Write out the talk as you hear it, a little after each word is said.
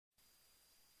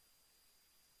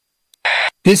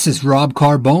This is Rob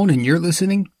Carbone, and you're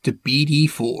listening to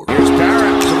BD4. Here's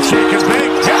Barrett from Shakin'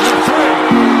 Big. Gets a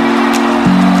three.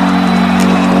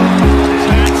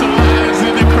 That's eyes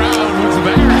in the crowd with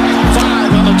Barrett.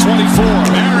 5 on the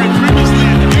 24. Barrett previously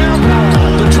in the air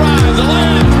ball. The drive, the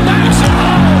land. That's it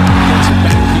home. Gets it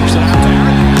back, keeps it out.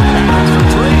 Barrett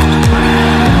for three.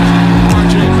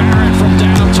 RJ Barrett from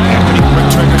downtown. Quick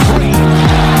trigger three.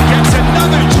 Gets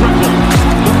another triple.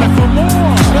 Looking for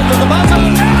more. Smith to the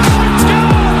buzzer.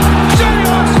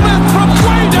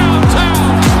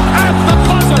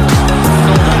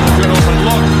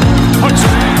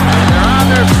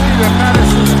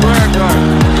 Madison Square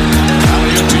Garden.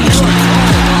 Elliott to Ewing.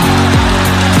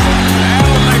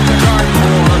 That'll make the Garden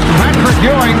more. Patrick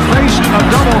Ewing faced a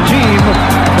double team,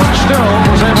 but still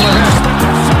was able to hit.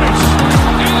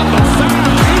 And the foul.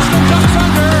 Easton comes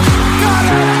under. Got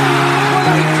it.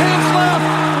 8 left.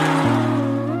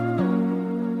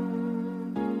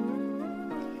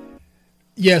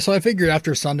 Yeah, so I figured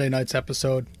after Sunday night's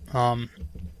episode,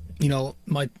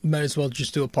 might as well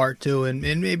just do a part 2 and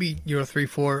maybe 3,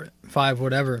 4, 5,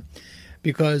 whatever,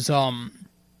 because I'm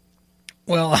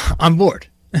bored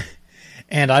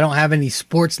and I don't have any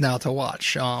sports now to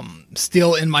watch.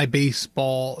 Still in my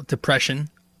baseball depression,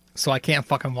 so I can't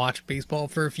fucking watch baseball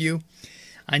for a few.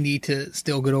 I need to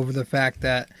still get over the fact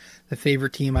that the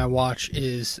favorite team I watch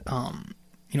is a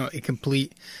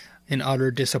complete and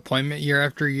utter disappointment year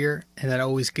after year, and that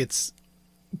always gets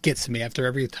to me after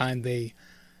every time the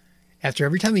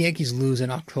Yankees lose in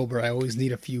October. I always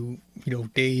need a few,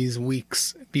 days,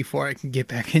 weeks before I can get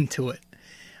back into it.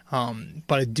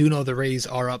 But I do know the Rays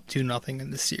are up 2-0 in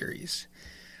the series.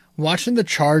 Watching the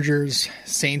Chargers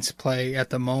Saints play at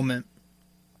the moment.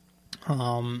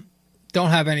 Don't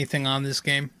have anything on this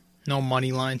game. No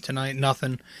money line tonight.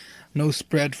 Nothing. No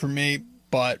spread for me.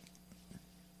 But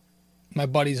my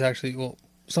buddy's actually,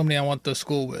 somebody I went to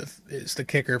school with is the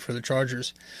kicker for the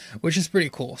Chargers, which is pretty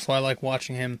cool. So I like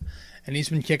watching him. And he's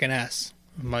been kicking ass,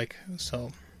 Mike.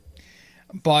 So,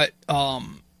 but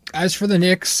as for the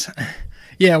Knicks,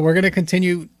 yeah, we're gonna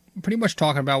continue pretty much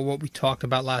talking about what we talked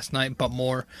about last night, but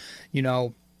more.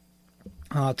 Tonight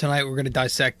we're gonna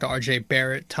dissect R.J.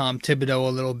 Barrett, Tom Thibodeau a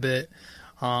little bit,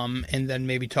 and then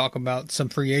maybe talk about some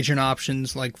free agent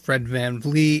options like Fred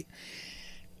VanVleet,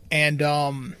 and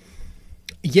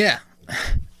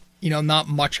not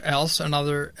much else.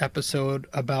 Another episode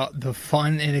about the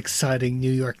fun and exciting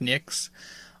New York Knicks.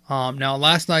 Now,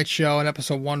 last night's show, in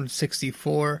episode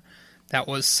 164, that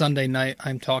was Sunday night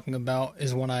I'm talking about,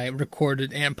 is when I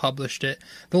recorded and published it.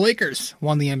 The Lakers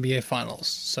won the NBA Finals.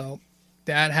 So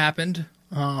that happened.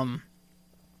 And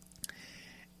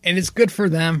it's good for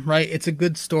them, right? It's a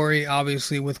good story,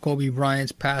 obviously, with Kobe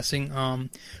Bryant's passing.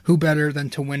 Who better than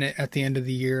to win it at the end of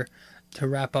the year to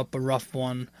wrap up a rough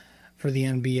one for the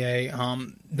NBA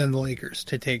than the Lakers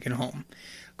to take it home.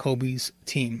 Kobe's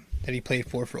team that he played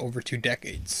for over 2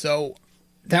 decades. So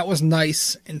that was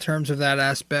nice in terms of that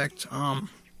aspect. I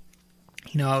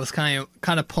was kind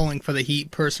of pulling for the Heat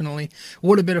personally.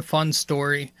 Would have been a fun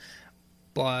story,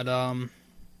 but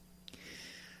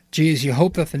you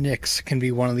hope that the Knicks can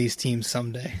be one of these teams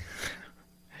someday.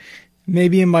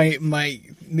 Maybe in my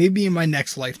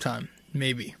next lifetime.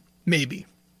 Maybe.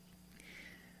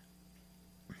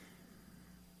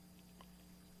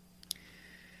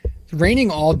 It's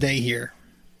raining all day here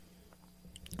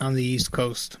on the East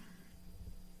Coast.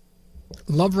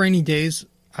 Love rainy days.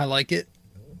 I like it,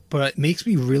 but it makes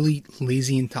me really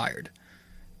lazy and tired.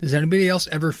 Does anybody else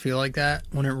ever feel like that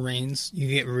when it rains? You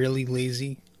get really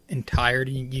lazy and tired,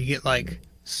 and you get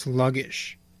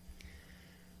sluggish.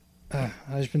 I've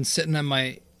just been sitting at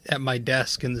my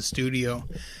desk in the studio,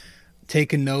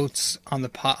 taking notes on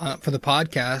for the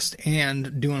podcast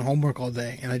and doing homework all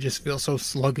day, and I just feel so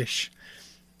sluggish.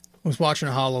 I was watching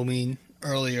Halloween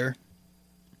earlier,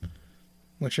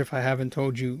 which if I haven't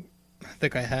told you, I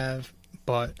think I have,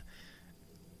 but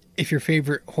if your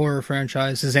favorite horror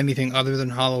franchise is anything other than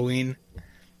Halloween,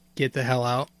 get the hell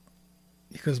out,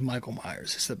 because Michael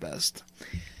Myers is the best.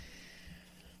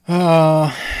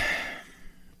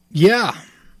 Yeah.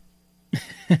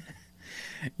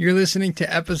 You're listening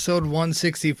to episode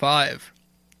 165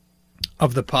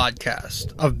 of the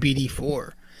podcast of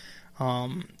BD4.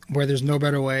 Where there's no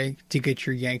better way to get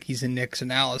your Yankees and Knicks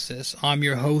analysis. I'm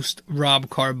your host, Rob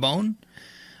Carbone.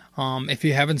 If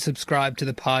you haven't subscribed to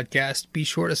the podcast, be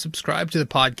sure to subscribe to the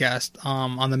podcast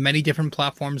on the many different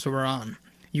platforms we're on.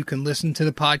 You can listen to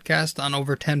the podcast on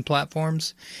over 10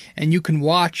 platforms, and you can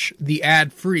watch the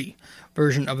ad-free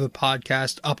version of the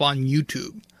podcast up on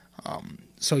YouTube.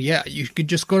 So yeah, you could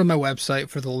just go to my website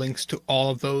for the links to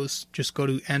all of those. Just go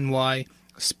to NY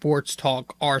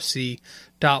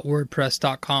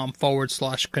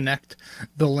sportstalkrc.wordpress.com/connect.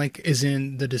 The link is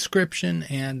in the description,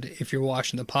 and if you're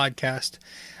watching the podcast,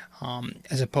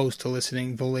 as opposed to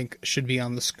listening, the link should be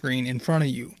on the screen in front of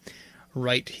you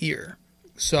right here.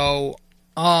 So,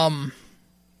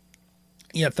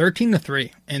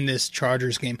 13-3 in this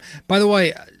Chargers game. By the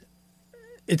way,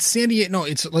 it's San Diego. No,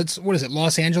 what is it?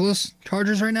 Los Angeles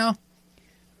Chargers right now?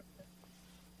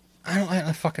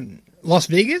 I fucking Las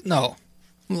Vegas? No.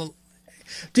 Well,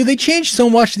 dude, they changed so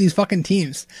much to these fucking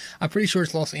teams. I'm pretty sure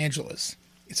it's Los Angeles.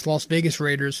 It's Las Vegas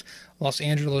Raiders, Los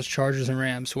Angeles Chargers, and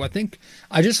Rams, who I think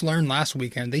I just learned last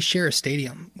weekend they share a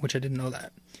stadium, which I didn't know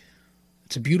that.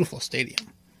 It's a beautiful stadium.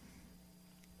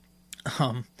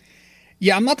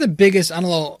 Yeah, I'm not the biggest. I'm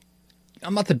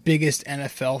not the biggest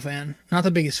NFL fan. Not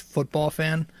the biggest football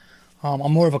fan.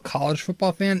 I'm more of a college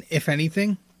football fan, if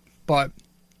anything. But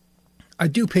I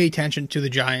do pay attention to the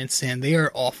Giants, and they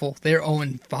are awful. They're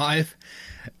 0-5.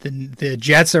 The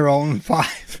Jets are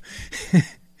 0-5.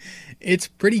 It's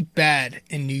pretty bad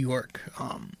in New York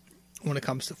when it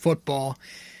comes to football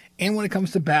and when it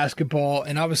comes to basketball.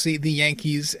 And obviously the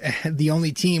Yankees, the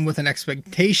only team with an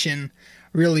expectation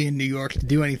really in New York to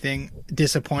do anything,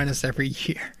 disappoint us every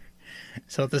year.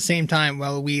 So at the same time,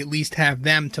 while we at least have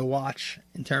them to watch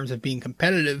in terms of being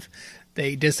competitive,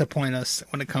 they disappoint us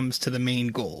when it comes to the main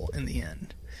goal in the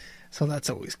end. So that's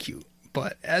always cute.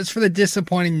 But as for the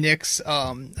disappointing Knicks,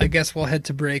 I guess we'll head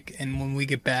to break, and when we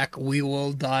get back, we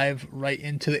will dive right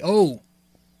into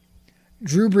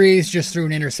Drew Brees just threw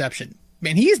an interception.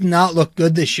 Man, he's not looked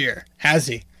good this year, has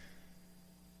he?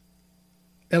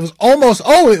 That was almost,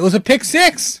 it was a pick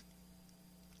six.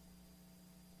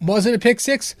 Was it a pick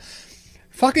six?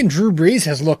 Fucking Drew Brees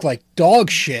has looked like dog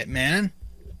shit, man.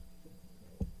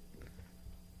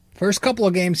 First couple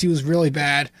of games, he was really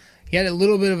bad. He had a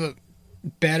little bit of a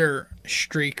better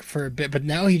streak for a bit, but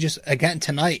now he just, again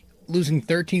tonight, losing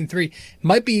 13-3.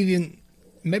 Might be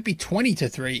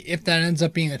 20-3 if that ends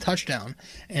up being a touchdown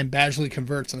and Badgley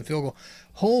converts on the field goal.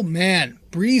 Oh man,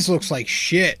 Brees looks like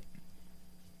shit.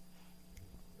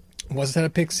 Was that a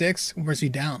pick six? Or was he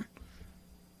down?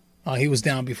 Oh, he was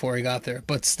down before he got there,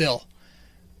 but still.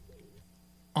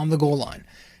 On the goal line.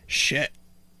 Shit.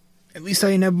 At least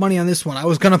I didn't have money on this one. I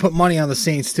was going to put money on the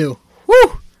Saints too.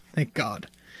 Woo! Thank God.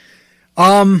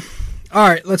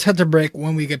 Alright, let's head to break.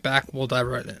 When we get back, we'll dive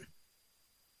right in.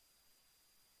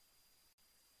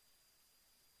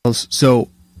 So,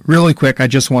 really quick, I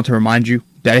just want to remind you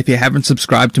that if you haven't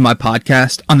subscribed to my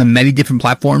podcast on the many different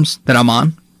platforms that I'm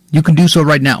on, you can do so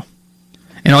right now.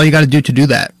 And all you got to do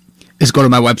that is go to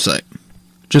my website.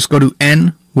 Just go to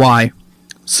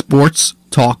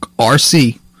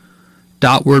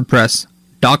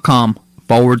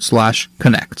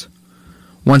nysportstalkrc.wordpress.com/connect.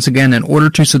 Once again, in order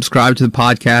to subscribe to the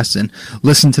podcast and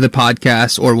listen to the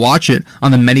podcast or watch it on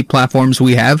the many platforms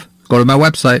we have, go to my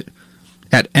website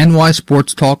at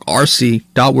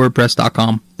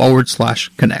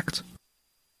nysportstalkrc.wordpress.com/connect.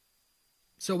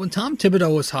 So when Tom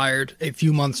Thibodeau was hired a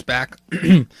few months back,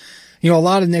 a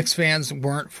lot of Knicks fans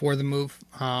weren't for the move.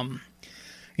 When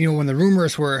the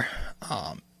rumors were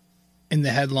in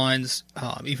the headlines,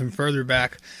 even further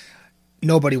back,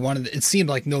 nobody wanted it. It seemed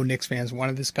like no Knicks fans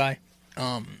wanted this guy.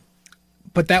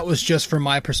 But that was just from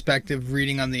my perspective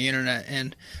reading on the internet,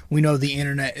 and we know the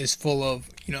internet is full of,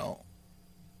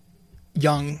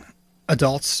 young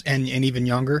adults and even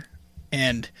younger,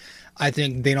 and I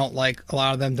think a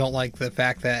lot of them don't like the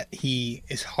fact that he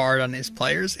is hard on his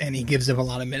players and he gives them a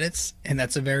lot of minutes, and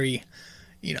that's a very,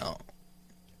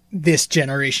 this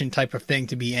generation type of thing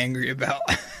to be angry about.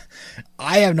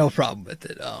 I have no problem with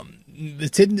it. The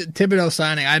Thibodeau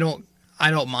signing, I don't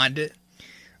mind it.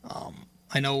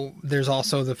 I know there's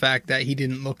also the fact that he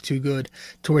didn't look too good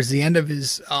towards the end of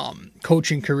his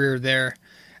coaching career there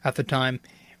at the time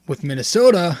with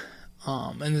Minnesota,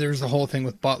 and there's the whole thing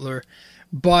with Butler.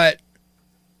 But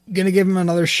gonna give him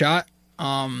another shot,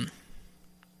 and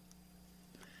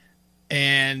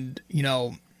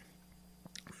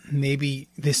maybe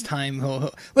this time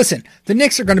he'll listen. The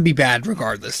Knicks are going to be bad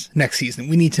regardless next season.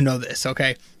 We need to know this,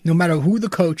 okay? No matter who the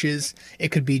coach is, it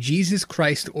could be Jesus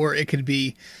Christ or it could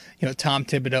be, Tom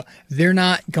Thibodeau. They're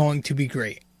not going to be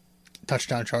great.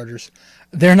 Touchdown Chargers.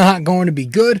 They're not going to be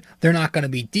good. They're not going to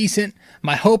be decent.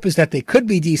 My hope is that they could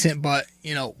be decent, but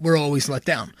we're always let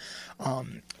down.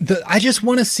 I just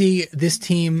want to see this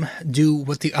team do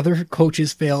what the other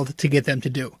coaches failed to get them to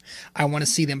do. I want to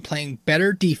see them playing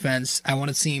better defense. I want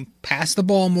to see them pass the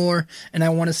ball more, and I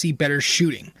want to see better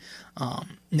shooting.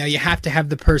 Now, you have to have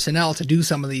the personnel to do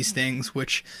some of these things,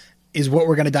 which is what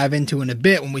we're going to dive into in a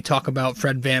bit when we talk about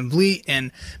Fred VanVleet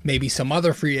and maybe some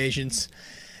other free agents.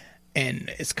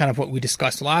 And it's kind of what we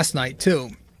discussed last night,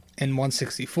 too, in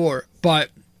 164. But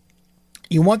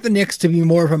you want the Knicks to be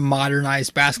more of a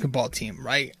modernized basketball team,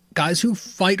 right? Guys who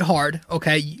fight hard,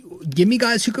 okay? Give me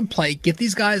guys who can play. Get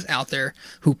these guys out there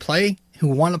who play, who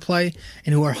want to play,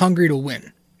 and who are hungry to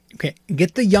win. Okay?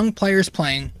 Get the young players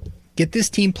playing. Get this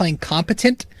team playing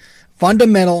competent,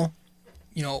 fundamental,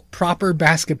 proper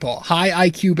basketball, high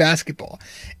IQ basketball.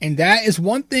 And that is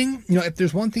one thing, if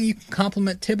there's one thing you can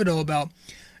compliment Thibodeau about,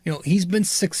 he's been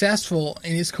successful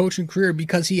in his coaching career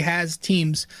because he has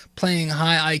teams playing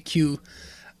high IQ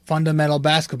fundamental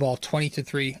basketball.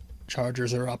 20-3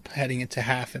 Chargers are up heading into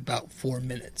half in about 4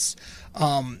 minutes.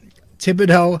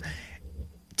 Thibodeau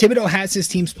has his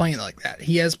teams playing like that.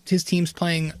 He has his teams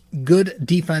playing good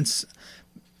defense,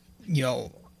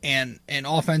 and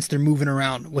offense. They're moving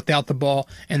around without the ball,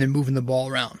 and they're moving the ball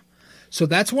around. So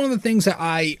that's one of the things that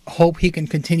I hope he can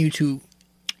continue to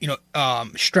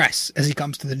stress as he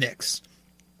comes to the Knicks.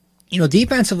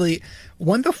 Defensively,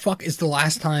 when the fuck is the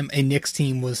last time a Knicks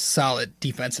team was solid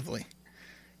defensively?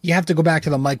 You have to go back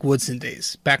to the Mike Woodson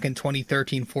days, back in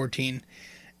 2013-14,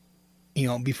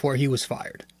 before he was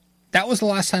fired. That was the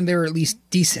last time they were at least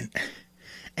decent.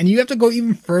 And you have to go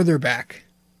even further back,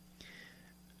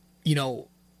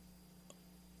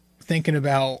 thinking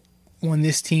about when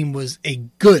this team was a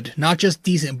good, not just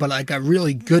decent, but like a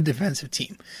really good defensive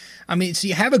team. I mean, so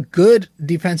you have a good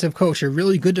defensive coach, a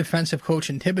really good defensive coach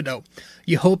in Thibodeau.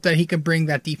 You hope that he can bring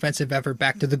that defensive effort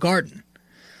back to the Garden.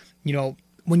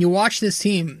 When you watch this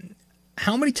team,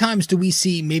 how many times do we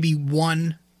see maybe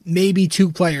one, maybe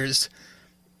two players,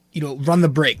 run the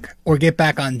break or get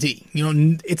back on D?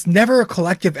 It's never a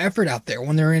collective effort out there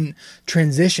when they're in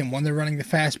transition, when they're running the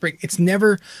fast break. It's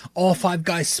never all five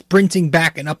guys sprinting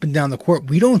back and up and down the court.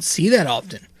 We don't see that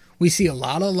often. We see a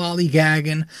lot of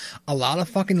lollygagging, a lot of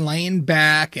fucking laying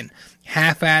back and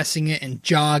half-assing it and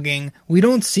jogging. We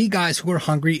don't see guys who are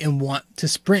hungry and want to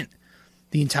sprint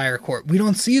the entire court. We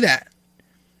don't see that.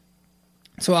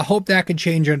 So I hope that can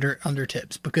change under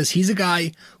Tibbs, because he's a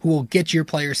guy who will get your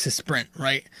players to sprint,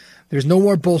 right? There's no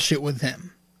more bullshit with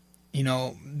him.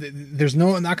 There's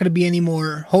not going to be any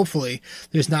more, hopefully,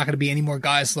 there's not going to be any more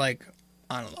guys like,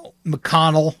 I don't know,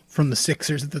 McConnell from the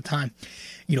Sixers at the time,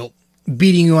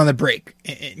 beating you on the break.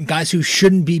 And guys who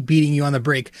shouldn't be beating you on the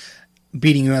break,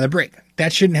 beating you on the break.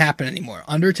 That shouldn't happen anymore.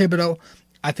 Under Thibodeau,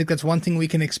 I think that's one thing we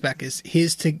can expect is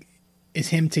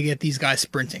him to get these guys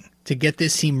sprinting, to get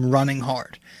this team running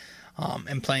hard,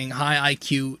 and playing high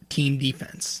IQ team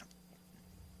defense.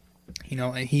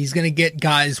 And he's going to get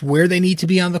guys where they need to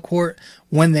be on the court,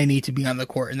 when they need to be on the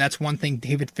court. And that's one thing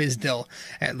David Fizdale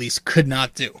at least could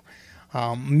not do.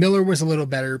 Miller was a little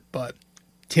better, but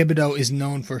Thibodeau is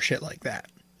known for shit like that.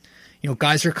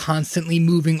 Guys are constantly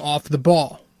moving off the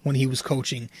ball when he was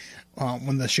coaching,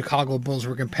 when the Chicago Bulls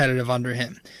were competitive under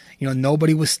him.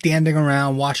 Nobody was standing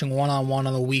around watching one-on-one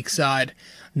on the weak side.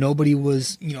 Nobody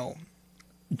was,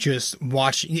 just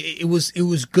watching. It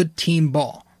was good team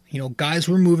ball. Guys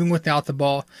were moving without the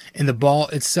ball, and the ball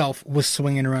itself was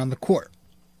swinging around the court.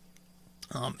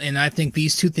 And I think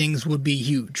these two things would be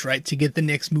huge, right? To get the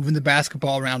Knicks moving the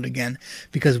basketball around again,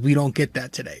 because we don't get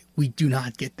that today. We do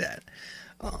not get that.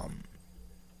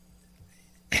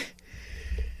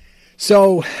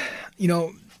 So,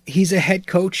 he's a head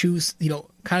coach who's,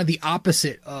 kind of the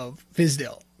opposite of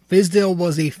Fizdale. Fizdale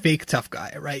was a fake tough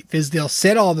guy, right? Fizdale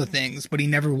said all the things, but he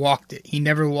never walked it. He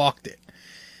never walked it.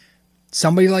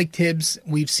 Somebody like Tibbs,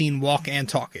 we've seen walk and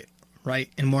talk it, right?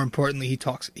 And more importantly,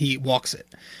 he walks it.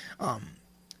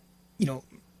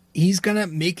 He's gonna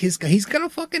he's gonna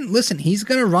fucking listen. He's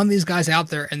gonna run these guys out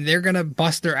there, and they're gonna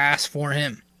bust their ass for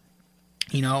him.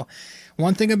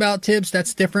 One thing about Tibbs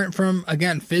that's different from,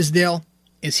 again, Fizdale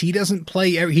is he doesn't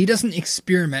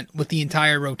experiment with the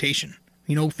entire rotation.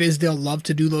 Fizdale loved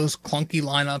to do those clunky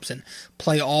lineups and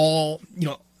play all,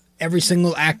 every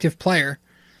single active player.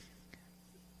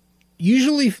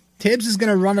 Usually Tibbs is going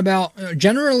to run about,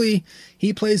 generally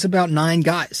he plays about 9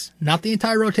 guys. Not the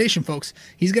entire rotation, folks.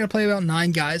 He's going to play about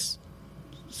 9 guys.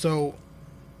 So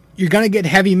you're going to get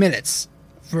heavy minutes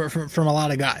from a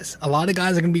lot of guys. A lot of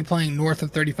guys are going to be playing north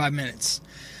of 35 minutes.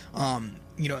 And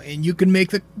you can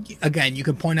you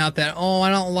can point out that, I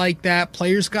don't like that.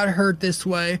 Players got hurt this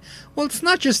way. Well, it's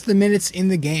not just the minutes in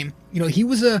the game. He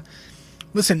was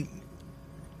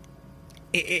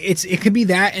it could be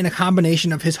that and a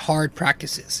combination of his hard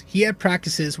practices. He had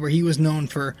practices where he was known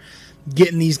for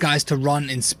getting these guys to run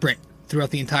and sprint throughout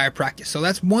the entire practice. So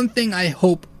that's one thing I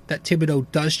hope that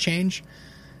Thibodeau does change.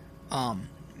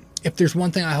 If there's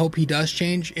one thing I hope he does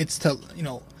change, it's to,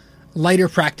 lighter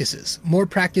practices. More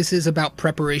practices about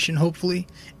preparation, hopefully,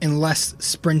 and less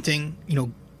sprinting,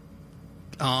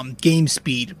 game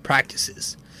speed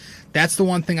practices. That's the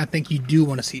one thing I think you do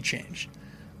want to see change.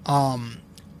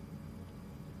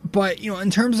 But,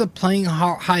 in terms of playing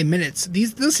high minutes,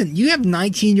 listen, you have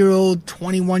 19-year-old,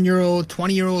 21-year-old,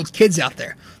 20-year-old kids out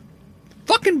there.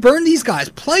 Fucking burn these guys.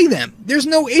 Play them. There's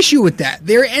no issue with that.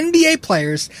 They're NBA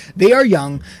players. They are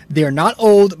young. They're not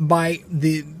old by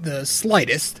the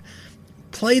slightest.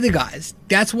 Play the guys.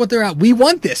 That's what they're at. We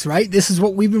want this, right? This is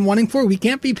what we've been wanting for. We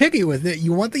can't be picky with it.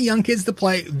 You want the young kids to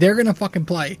play. They're going to fucking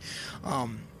play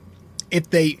if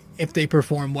they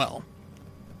perform well.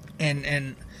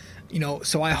 And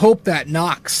so I hope that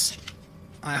Knox,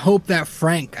 I hope that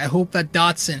Frank, I hope that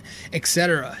Dotson,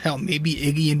 etc. Hell, maybe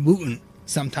Iggy and Wooten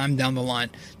sometime down the line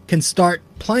can start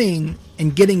playing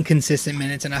and getting consistent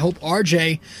minutes. And I hope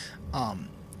RJ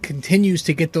continues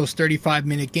to get those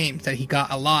 35-minute games that he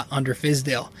got a lot under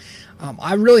Fizdale.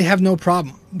 I really have no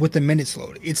problem with the minutes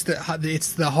load. It's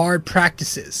the hard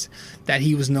practices that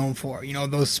he was known for.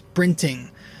 Those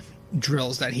sprinting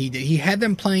drills that he did. He had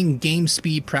them playing game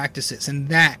speed practices, and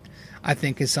that I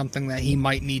think is something that he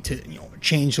might need to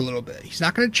change a little bit. He's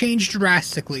not going to change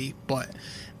drastically, but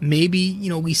maybe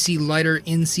we see lighter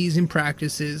in-season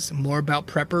practices, more about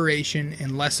preparation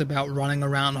and less about running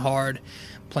around hard,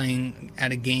 playing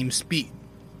at a game speed.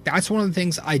 That's one of the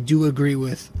things I do agree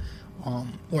with,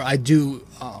 or I do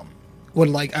would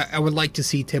like. I would like to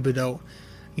see Thibodeau,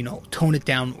 tone it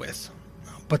down with.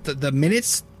 But the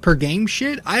minutes per game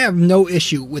shit, I have no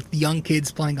issue with young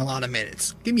kids playing a lot of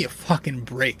minutes. Give me a fucking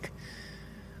break.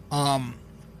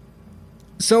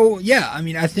 So yeah,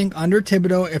 I think under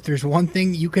Thibodeau, if there's one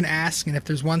thing you can ask, and if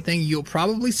there's one thing you'll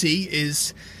probably see,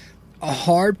 is a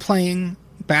hard playing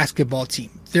basketball team.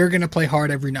 They're going to play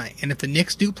hard every night. And if the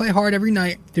Knicks do play hard every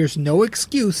night, there's no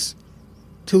excuse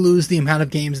to lose the amount of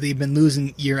games they've been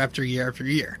losing year after year after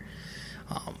year.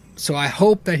 So I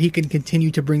hope that he can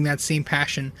continue to bring that same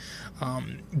passion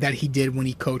that he did when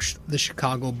he coached the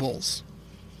Chicago Bulls.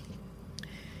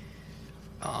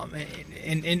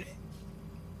 And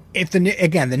if the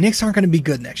Knicks aren't going to be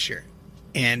good next year,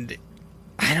 and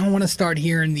I don't want to start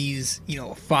hearing these,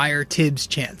 fire Tibbs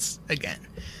chants again.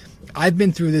 I've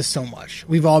been through this so much.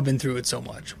 We've all been through it so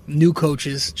much. New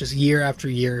coaches, just year after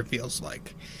year, it feels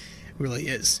like. It really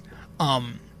is.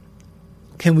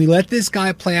 Can we let this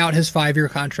guy play out his 5-year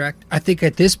contract? I think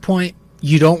at this point,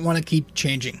 you don't want to keep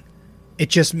changing. It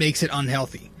just makes it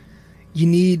unhealthy.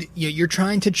 You're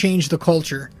trying to change the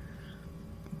culture,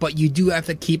 but you do have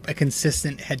to keep a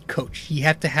consistent head coach. You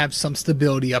have to have some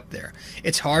stability up there.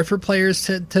 It's hard for players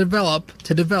to develop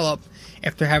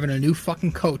if they're having a new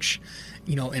fucking coach,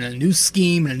 in a new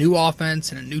scheme, and a new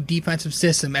offense, and a new defensive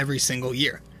system every single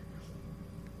year.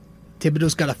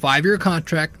 Thibodeau's got a 5-year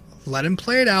contract. Let him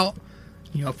play it out.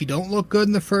 If you don't look good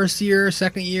in the first year or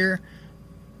second year,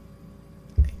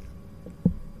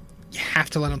 you have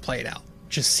to let him play it out.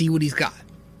 Just see what he's got.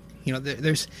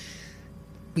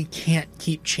 We can't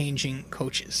keep changing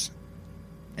coaches.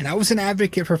 And I was an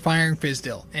advocate for firing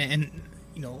Fizdale. And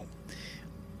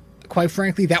quite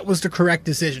frankly, that was the correct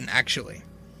decision, actually.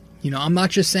 I'm not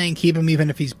just saying keep him even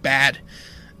if he's bad,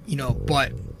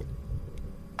 but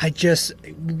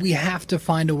we have to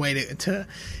find a way to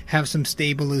have some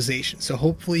stabilization. So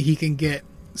hopefully he can get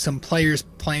some players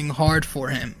playing hard for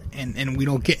him, and we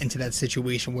don't get into that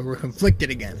situation where we're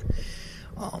conflicted again.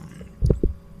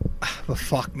 But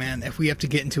fuck, man, if we have to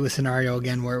get into a scenario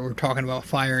again where we're talking about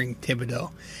firing Thibodeau,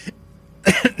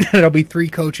 that'll be 3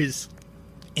 coaches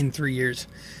in 3 years.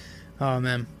 Oh,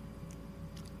 man.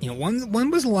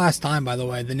 When was the last time, by the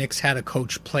way, the Knicks had a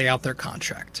coach play out their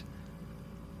contract?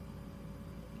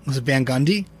 Was it Van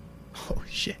Gundy? Oh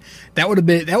shit, that would have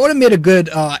made a good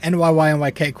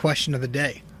NYYNYK question of the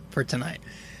day for tonight.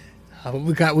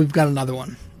 We've got another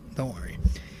one. Don't worry.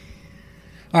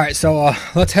 All right, so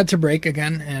let's head to break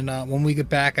again, and when we get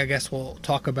back, I guess we'll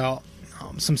talk about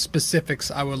some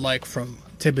specifics I would like from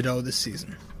Thibodeau this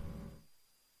season.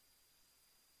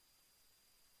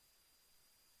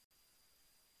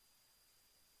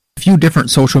 A few different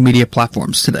social media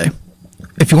platforms today.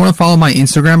 If you want to follow my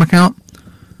Instagram account,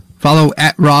 follow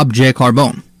at Rob J.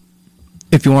 Carbone.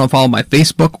 If you want to follow my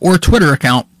Facebook or Twitter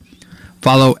account,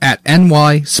 follow at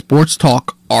NY Sports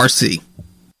Talk RC.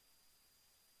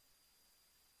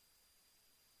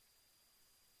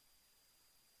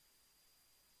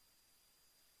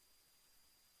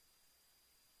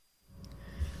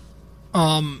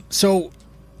 So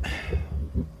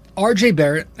RJ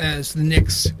Barrett, as the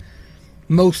Knicks'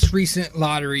 most recent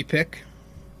lottery pick,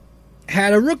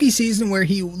 had a rookie season where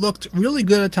he looked really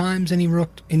good at times, and he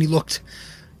looked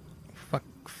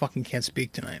fucking can't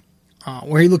speak tonight.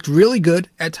 Where he looked really good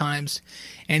at times,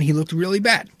 and he looked really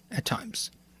bad at times.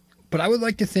 But I would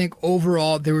like to think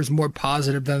overall there was more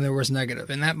positive than there was negative,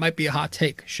 and that might be a hot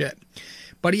take. Shit.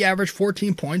 But he averaged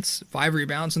 14 points, 5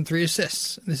 rebounds, and 3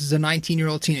 assists. This is a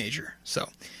 19-year-old teenager, so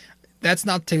that's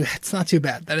not too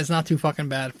bad. That is not too fucking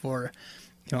bad for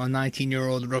a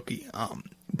 19-year-old rookie.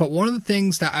 But one of the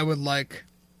things that I would like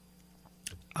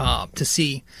to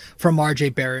see from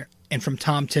RJ Barrett and from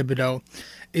Tom Thibodeau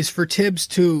is for Tibbs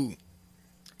to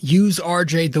use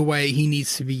RJ the way he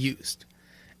needs to be used.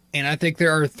 And I think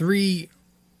there are 3,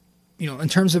 in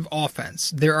terms of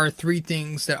offense, there are 3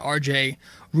 things that RJ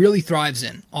really thrives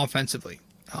in offensively.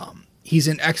 He's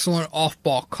an excellent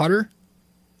off-ball cutter,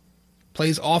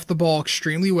 plays off the ball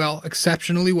extremely well,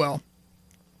 exceptionally well.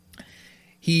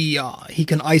 He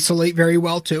can isolate very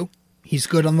well too. He's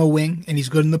good on the wing and he's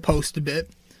good in the post a bit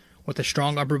with a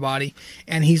strong upper body.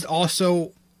 And he's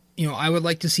also, I would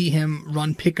like to see him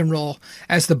run pick and roll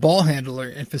as the ball handler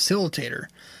and facilitator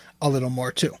a little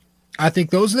more too. I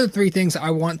think those are the 3 things I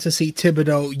want to see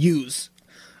Thibodeau use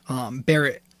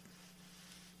Barrett.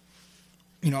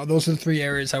 Those are the 3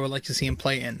 areas I would like to see him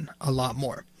play in a lot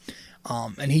more.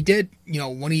 And he did,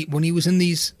 when he was in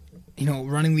these,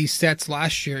 running these sets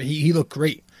last year, he looked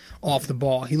great off the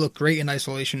ball. He looked great in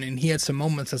isolation, and he had some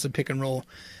moments as a pick and roll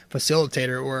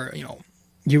facilitator where,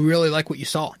 you really like what you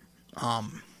saw.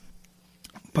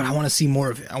 But I want to see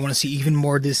more of it. I want to see even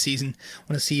more this season. I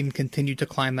want to see him continue to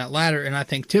climb that ladder, and I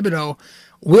think Thibodeau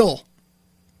will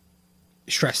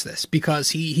stress this because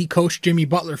he coached Jimmy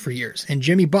Butler for years. And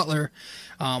Jimmy Butler,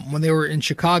 when they were in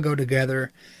Chicago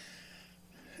together,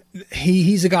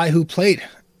 he's a guy who played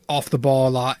off the ball a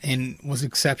lot and was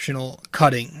exceptional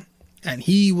cutting. And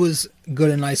he was good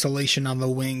in isolation on the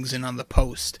wings and on the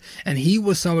post. And he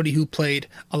was somebody who played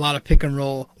a lot of pick and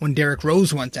roll when Derrick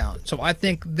Rose went down. So I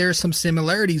think there's some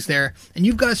similarities there. And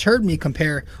you guys heard me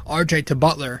compare RJ to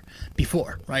Butler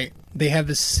before, right? They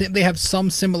have some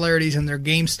similarities in their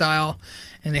game style,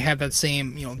 and they have that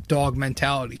same, dog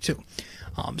mentality too.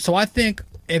 So I think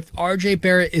if RJ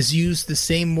Barrett is used the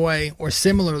same way or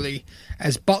similarly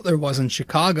as Butler was in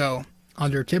Chicago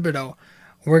under Thibodeau,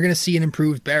 we're going to see an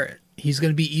improved Barrett. He's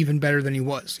going to be even better than he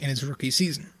was in his rookie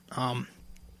season.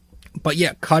 But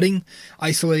yeah, cutting,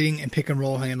 isolating, and pick and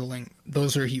roll handling,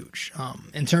 those are huge.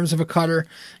 In terms of a cutter,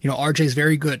 RJ's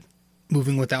very good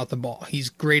moving without the ball. He's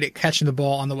great at catching the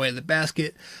ball on the way to the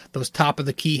basket, those top of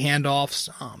the key handoffs,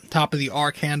 top of the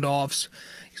arc handoffs.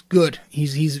 He's good.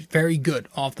 He's very good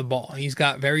off the ball. He's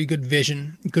got very good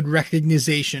vision, good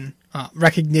recognition.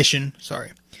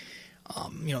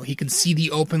 He can see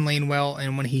the open lane well,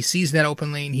 and when he sees that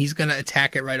open lane, he's going to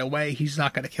attack it right away. He's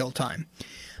not going to kill time.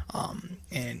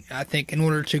 And I think in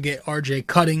order to get RJ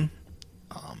cutting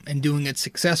and doing it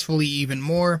successfully even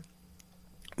more,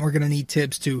 we're going to need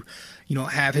Tibbs to,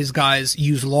 have his guys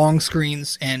use long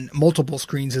screens and multiple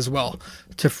screens as well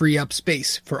to free up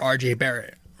space for RJ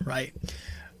Barrett, right?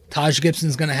 Taj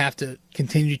Gibson's going to have to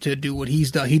continue to do what he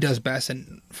does best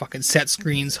and fucking set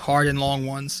screens, hard and long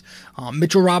ones.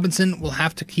 Mitchell Robinson will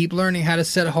have to keep learning how to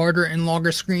set harder and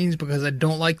longer screens because I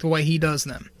don't like the way he does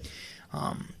them.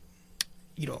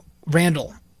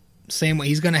 Randall, same way.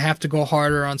 He's going to have to go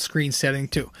harder on screen setting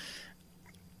too.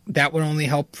 That would only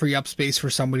help free up space for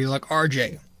somebody like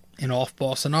RJ in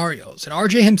off-ball scenarios. And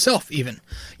RJ himself even,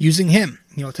 using him,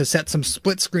 to set some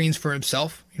split screens for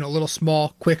himself, little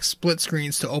small, quick split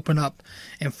screens to open up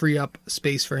and free up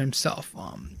space for himself.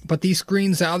 But these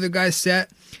screens that other guys set,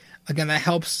 again, that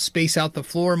helps space out the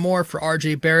floor more for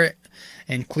RJ Barrett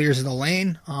and clears the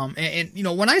lane. And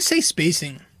when I say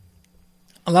spacing,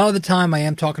 a lot of the time I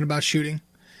am talking about shooting,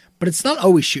 but it's not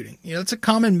always shooting. It's a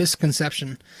common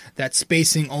misconception that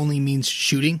spacing only means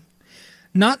shooting.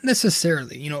 Not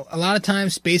necessarily. A lot of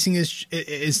times spacing is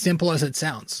as simple as it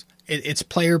sounds. It's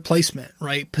player placement,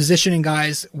 right? Positioning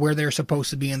guys where they're supposed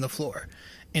to be in the floor.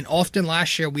 And often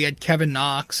last year we had Kevin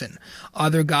Knox and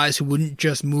other guys who wouldn't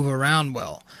just move around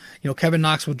well. Kevin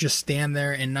Knox would just stand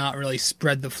there and not really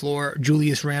spread the floor.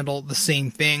 Julius Randle, the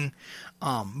same thing.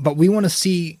 But we want to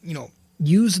see,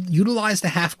 utilize the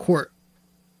half court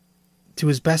to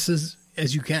as best as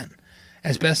you can.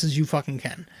 As best as you fucking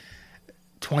can.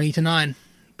 20-9,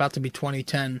 about to be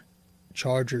 20-10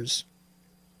 Chargers.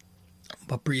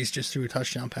 But Breeze just threw a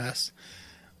touchdown pass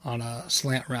on a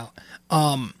slant route.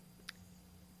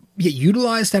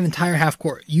 Utilize that entire half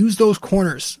court. Use those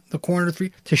corners, the corner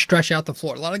three, to stretch out the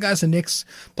floor. A lot of guys, the Knicks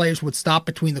players, would stop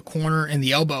between the corner and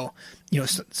the elbow.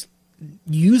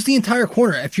 Use the entire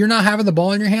corner. If you're not having the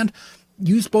ball in your hand,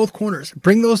 use both corners.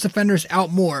 Bring those defenders out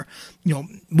more.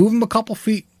 Move them a couple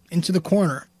feet into the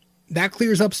corner. That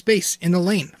clears up space in the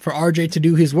lane for RJ to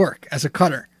do his work as a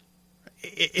cutter.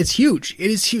 It's huge. It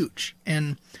is huge.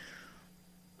 And,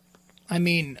 I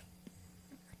mean,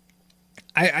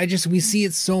 we see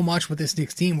it so much with this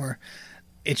Knicks team where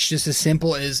it's just as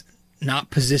simple as not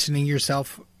positioning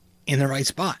yourself in the right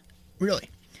spot, really.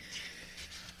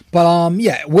 But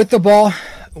yeah, with the ball,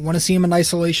 I want to see him in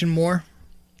isolation more.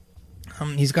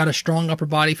 He's got a strong upper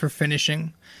body for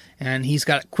finishing, and he's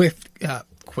got quick,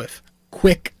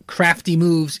 crafty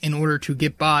moves in order to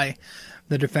get by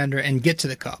the defender and get to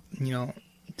the cup,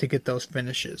 to get those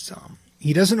finishes.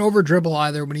 He doesn't over dribble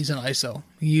either when he's in ISO.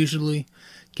 He usually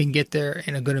can get there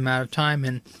in a good amount of time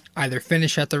and either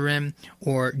finish at the rim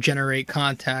or generate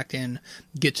contact and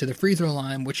get to the free throw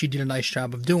line, which he did a nice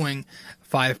job of doing,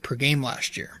 5 per game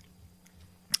last year.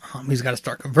 He's got to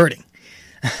start converting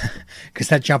because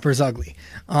that jumper is ugly.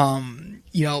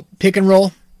 Pick and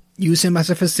roll. Use him as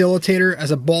a facilitator,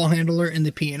 as a ball handler in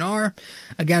the PNR.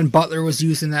 Again, Butler was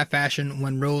used in that fashion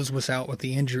when Rose was out with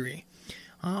the injury.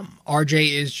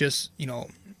 RJ is just,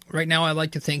 right now I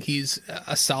like to think he's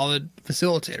a solid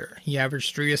facilitator. He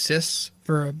averaged 3 assists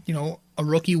for, a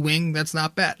rookie wing. That's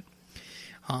not bad.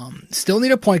 Still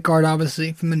need a point guard,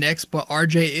 obviously, from the Knicks, but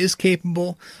RJ is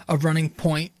capable of running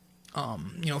point,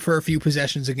 for a few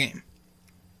possessions a game.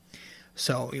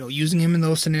 So, using him in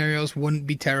those scenarios wouldn't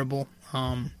be terrible.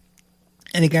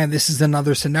 And again, this is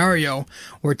another scenario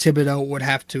where Thibodeau would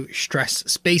have to stress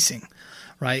spacing,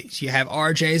 right? So you have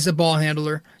RJ as the ball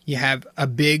handler. You have a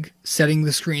big setting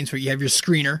the screens where you have your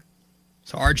screener.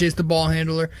 So RJ is the ball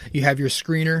handler. You have your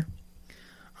screener.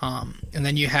 And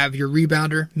then you have your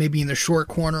rebounder, maybe in the short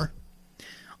corner,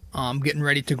 getting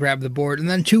ready to grab the board. And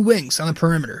then 2 wings on the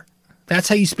perimeter. That's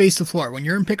how you space the floor. When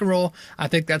you're in pick and roll, I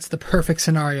think that's the perfect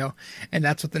scenario. And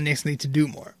that's what the Knicks need to do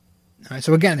more. All right,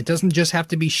 so again, it doesn't just have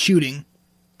to be shooting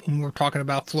when we're talking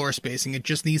about floor spacing. It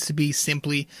just needs to be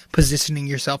simply positioning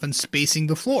yourself and spacing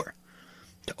the floor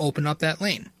to open up that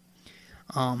lane.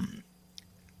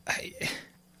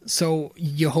 So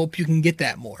you hope you can get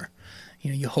that more.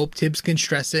 You hope Tibbs can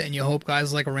stress it, and you hope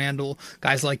guys like Randall,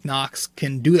 guys like Knox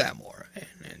can do that more.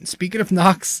 And speaking of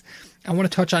Knox, I want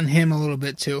to touch on him a little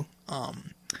bit too.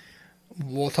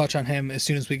 We'll touch on him as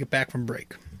soon as we get back from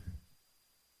break.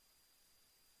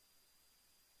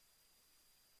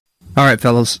 All right,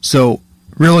 fellas. So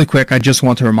really quick, I just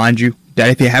want to remind you that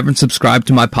if you haven't subscribed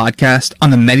to my podcast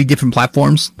on the many different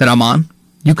platforms that I'm on,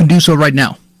 you can do so right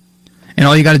now. And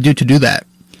all you got to do that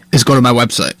is go to my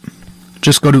website.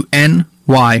 Just go to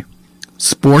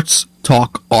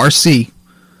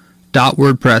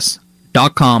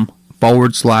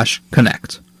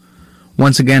nysportstalkrc.wordpress.com/connect.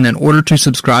 Once again, in order to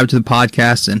subscribe to the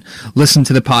podcast and listen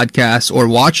to the podcast or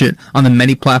watch it on the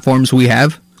many platforms we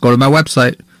have, go to my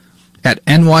website at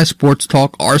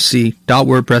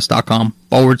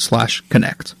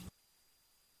nysportstalkrc.wordpress.com/connect.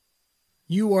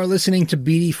 You are listening to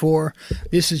BD4.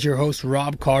 This is your host,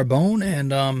 Rob Carbone.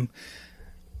 And,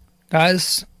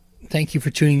 guys, thank you for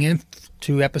tuning in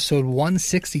to episode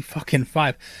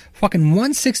 165. Fucking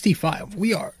 165.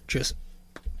 We are just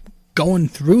going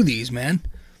through these, man.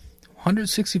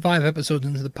 165 episodes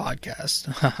into the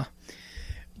podcast.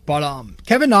 But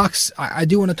Kevin Knox, I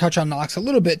do want to touch on Knox a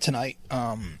little bit tonight.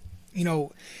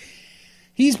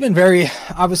 He's been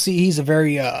he's a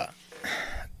very,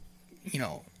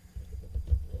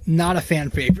 not a fan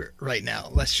favorite right now,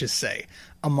 let's just say,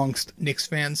 amongst Knicks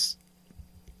fans.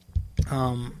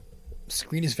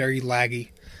 Screen is very laggy.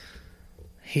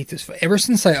 Hate this. Ever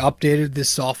since I updated this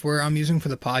software I'm using for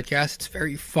the podcast, it's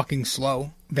very fucking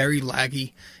slow, very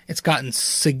laggy. It's gotten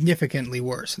significantly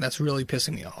worse, and that's really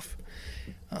pissing me off.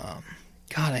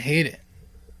 God, I hate it.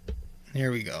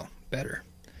 There we go. Better.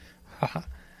 Haha.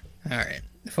 Alright.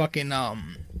 Fucking,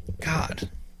 God.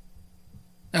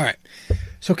 Alright.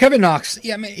 So Kevin Knox,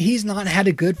 yeah, man, he's not had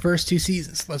a good first 2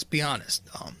 seasons, let's be honest.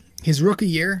 His rookie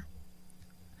year,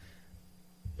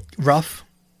 rough,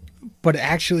 but it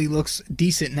actually looks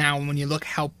decent now when you look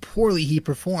how poorly he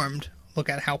performed. Look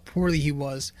at how poorly he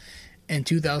was in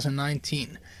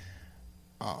 2019.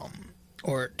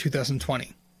 Or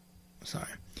 2020. Sorry.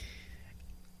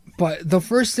 But the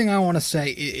first thing I want to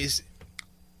say is,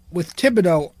 with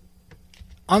Thibodeau,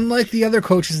 unlike the other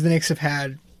coaches the Knicks have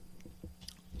had,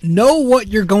 know what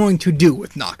you're going to do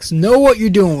with Knox. Know what you're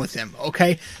doing with him,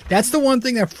 okay? That's the one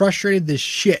thing that frustrated the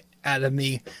shit out of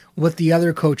me with the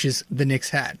other coaches the Knicks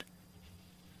had.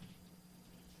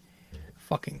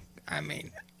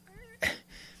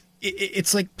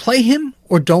 It's like, play him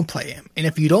or don't play him. And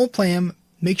if you don't play him,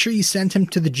 make sure you send him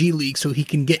to the G League so he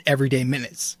can get everyday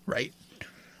minutes, right?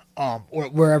 Or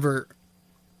whatever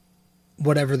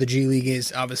the G League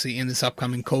is, obviously, in this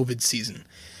upcoming COVID season.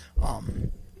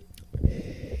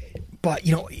 But,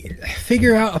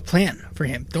 figure out a plan for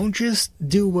him. Don't just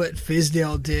do what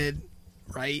Fizdale did,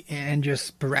 right? And just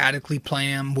sporadically play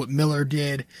him, what Miller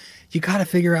did. You got to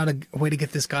figure out a way to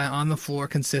get this guy on the floor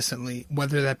consistently,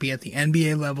 whether that be at the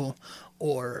NBA level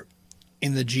or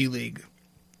in the G League,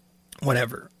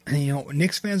 whatever. And,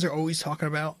 Knicks fans are always talking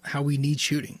about how we need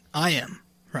shooting. I am,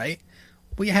 right?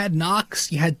 Well, you had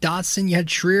Knox, you had Dotson, you had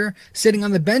Schreier sitting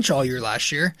on the bench all year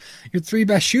last year. Your 3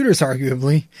 best shooters,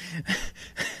 arguably.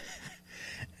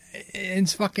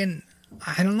 It's fucking,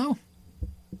 I don't know.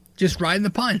 Just riding the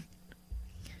pine.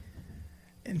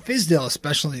 And Fizdale,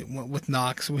 especially with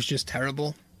Knox, was just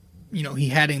terrible. He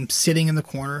had him sitting in the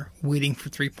corner, waiting for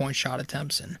 3-point shot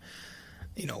attempts. And,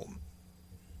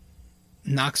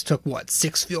 Knox took,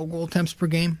 6 field goal attempts per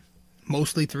game?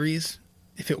 Mostly threes.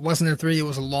 If it wasn't a 3, it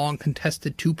was a long,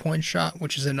 contested 2-point shot,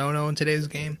 which is a no-no in today's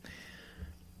game.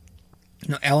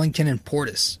 Ellington and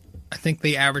Portis, I think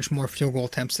they averaged more field goal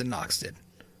attempts than Knox did.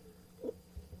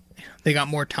 They got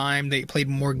more time. They played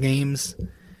more games. It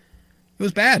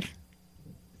was bad.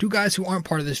 2 guys who aren't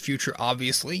part of this future,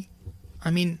 obviously.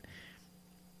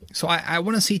 So I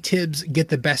want to see Tibbs get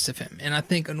the best of him. And I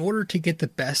think in order to get the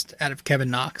best out of Kevin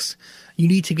Knox, you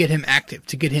need to get him active,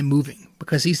 to get him moving.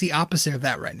 Because he's the opposite of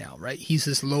that right now, right? He's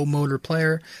this low motor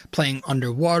player playing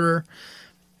underwater.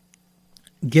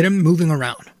 Get him moving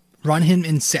around. Run him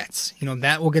in sets.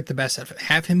 That will get the best out of it.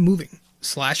 Have him moving,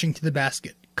 slashing to the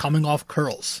basket, coming off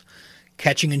curls,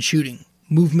 catching and shooting,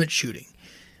 movement shooting.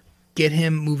 Get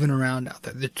him moving around out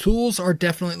there. The tools are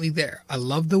definitely there. I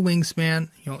love the wingspan.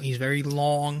 He's very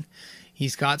long.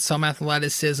 He's got some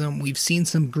athleticism. We've seen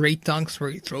some great dunks where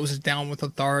he throws it down with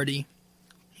authority.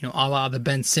 A la the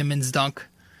Ben Simmons dunk.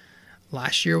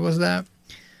 Last year was that.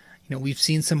 We've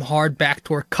seen some hard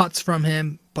backdoor cuts from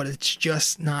him, but it's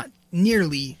just not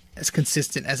nearly as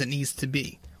consistent as it needs to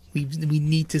be. We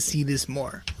need to see this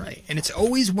more, right? And it's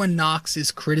always when Knox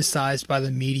is criticized by the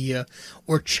media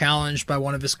or challenged by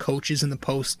one of his coaches in the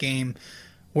post game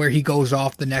where he goes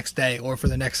off the next day or for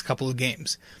the next couple of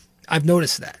games. I've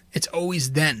noticed that. It's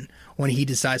always then when he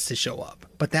decides to show up.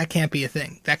 But that can't be a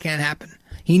thing. That can't happen.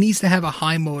 He needs to have a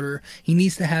high motor. He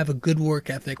needs to have a good work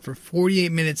ethic for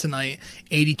 48 minutes a night,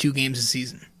 82 games a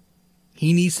season.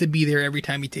 He needs to be there every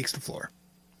time he takes the floor.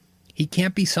 He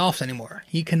can't be soft anymore.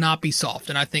 He cannot be soft.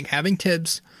 And I think having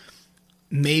Tibbs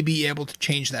may be able to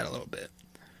change that a little bit.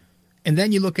 And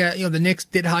then you look at, the Knicks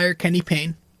did hire Kenny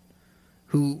Payne,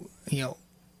 who,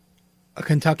 a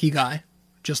Kentucky guy,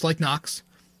 just like Knox,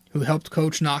 who helped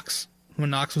coach Knox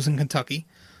when Knox was in Kentucky.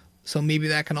 So maybe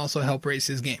that can also help raise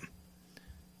his game.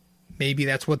 Maybe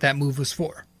that's what that move was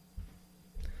for.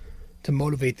 To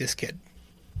motivate this kid.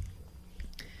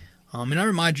 And I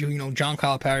remind you, John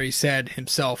Calipari said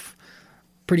himself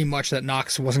pretty much that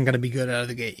Knox wasn't going to be good out of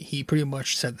the gate. He pretty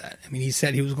much said that. He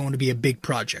said he was going to be a big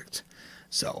project.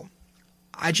 So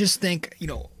I just think,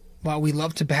 while we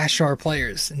love to bash our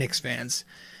players, Knicks fans,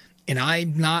 and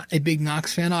I'm not a big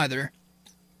Knox fan either,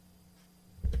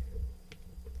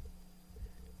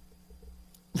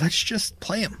 let's just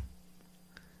play him.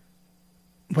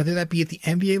 Whether that be at the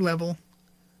NBA level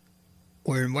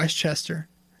or in Westchester,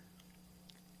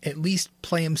 at least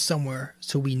play him somewhere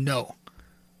so we know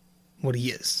what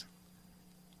he is.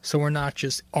 So we're not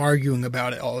just arguing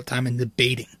about it all the time and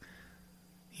debating.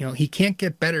 He can't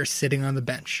get better sitting on the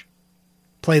bench.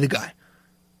 Play the guy.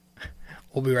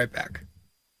 We'll be right back.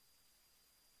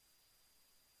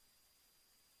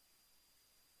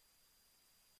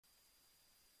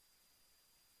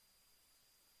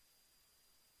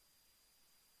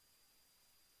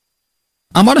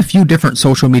 I'm on a few different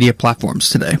social media platforms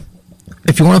today.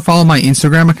 If you want to follow my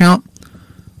Instagram account,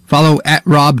 follow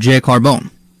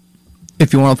 @RobJCarbone.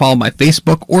 If you want to follow my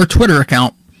Facebook or Twitter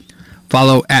account,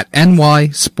 follow @NY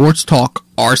Sports Talk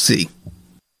RC.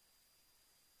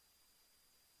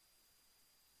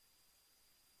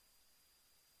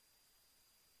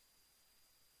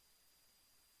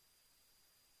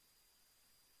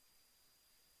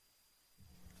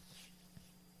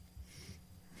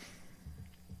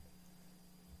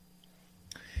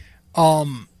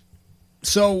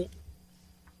 So,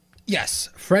 yes,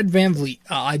 Fred VanVleet.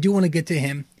 I do want to get to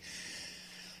him.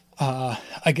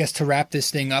 I guess to wrap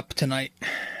this thing up tonight.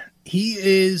 He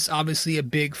is obviously a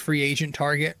big free agent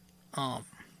target. I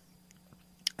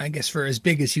guess for as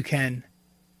big as you can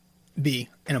be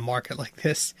in a market like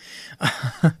this.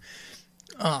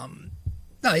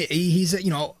 No, he's,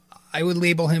 I would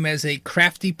label him as a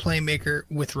crafty playmaker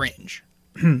with range.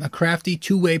 A crafty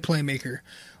two-way playmaker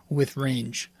with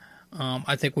range.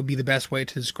 I think would be the best way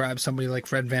to describe somebody like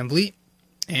Fred VanVleet.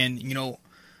 And,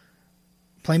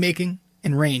 playmaking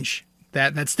and range.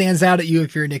 That stands out at you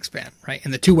if you're a Knicks fan, right?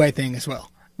 And the two-way thing as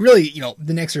well. Really,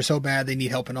 the Knicks are so bad they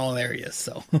need help in all areas.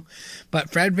 So,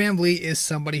 but Fred VanVleet is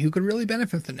somebody who could really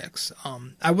benefit the Knicks.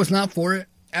 I was not for it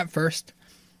at first.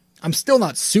 I'm still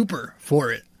not super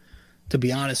for it, to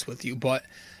be honest with you, but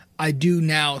I do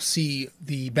now see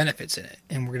the benefits in it,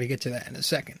 and we're going to get to that in a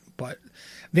second. But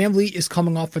VanVleet is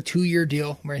coming off a 2-year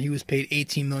deal where he was paid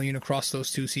 $18 million across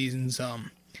those 2 seasons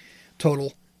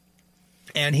total,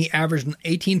 and he averaged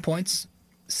 18 points,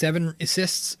 7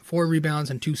 assists, 4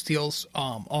 rebounds, and 2 steals.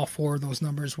 All 4 of those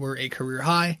numbers were a career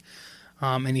high,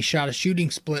 and he shot a shooting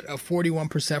split of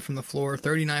 41% from the floor,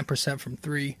 39% from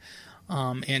 3,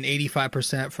 and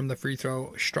 85% from the free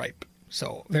throw stripe.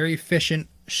 So very efficient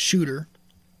shooter.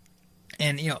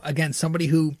 And, again, somebody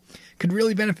who could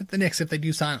really benefit the Knicks if they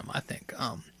do sign him, I think.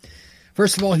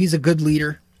 First of all, he's a good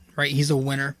leader, right? He's a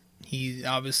winner. He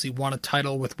obviously won a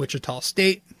title with Wichita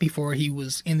State before he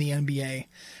was in the NBA.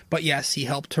 But, yes, he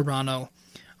helped Toronto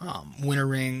win a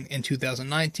ring in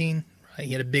 2019. Right?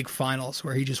 He had a big finals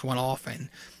where he just went off and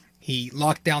he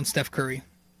locked down Steph Curry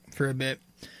for a bit.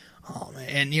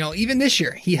 And, even this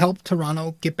year, he helped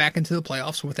Toronto get back into the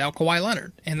playoffs without Kawhi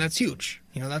Leonard. And that's huge.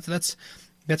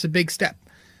 That's a big step.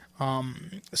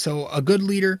 So a good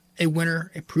leader, a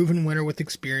winner, a proven winner with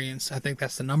experience. I think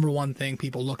that's the number one thing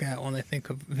people look at when they think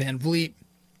of VanVleet.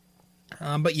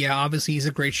 But yeah, obviously he's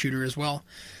a great shooter as well.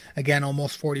 Again,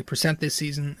 almost 40% this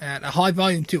season at a high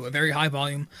volume too, a very high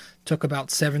volume. Took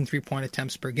about 7 3-point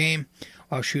attempts per game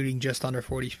while shooting just under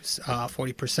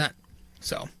 40%.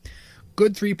 So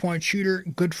good 3-point shooter,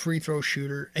 good free throw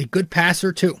shooter, a good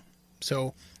passer too.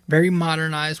 So very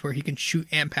modernized where he can shoot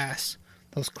and pass.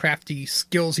 Those crafty,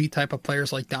 skillsy type of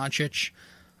players like Doncic.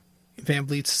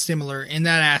 VanVleet's similar in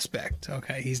that aspect.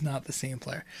 Okay, he's not the same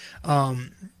player.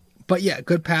 But yeah,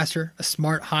 good passer, a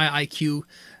smart, high IQ,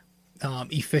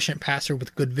 efficient passer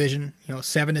with good vision.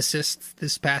 7 assists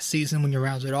this past season when you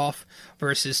round it off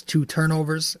versus 2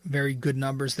 turnovers. Very good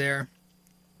numbers there.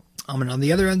 And on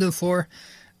the other end of the floor,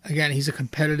 again, he's a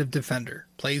competitive defender.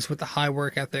 Plays with a high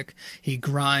work ethic. He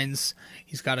grinds.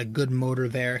 He's got a good motor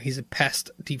there. He's a pest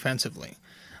defensively.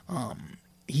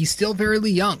 He's still very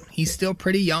young. He's still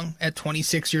pretty young at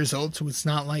 26 years old, so it's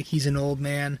not like he's an old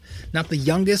man. Not the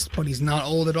youngest, but he's not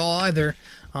old at all either.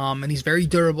 And he's very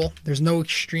durable. There's no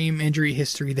extreme injury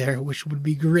history there, which would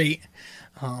be great,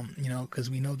 because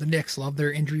we know the Knicks love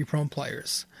their injury-prone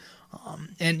players.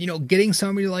 And getting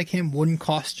somebody like him wouldn't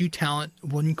cost you talent,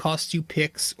 wouldn't cost you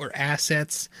picks or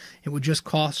assets. It would just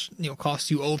cost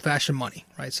you old-fashioned money,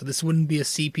 right? So this wouldn't be a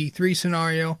CP3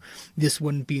 scenario. This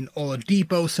wouldn't be an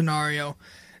Oladipo scenario.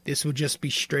 This would just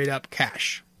be straight-up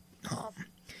cash.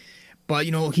 But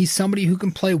he's somebody who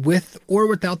can play with or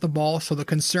without the ball. So the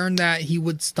concern that he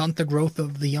would stunt the growth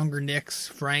of the younger Knicks,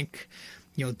 Frank,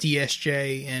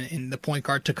 DSJ, and the point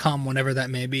guard to come, whenever that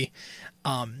may be,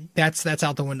 that's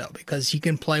out the window because he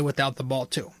can play without the ball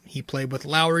too. He played with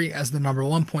Lowry as the number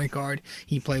 1 point guard.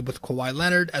 He played with Kawhi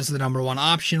Leonard as the number 1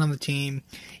 option on the team.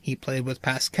 He played with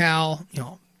Pascal,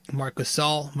 Marc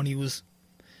Gasol when he was,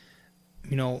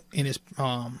 in his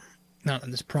not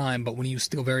in his prime, but when he was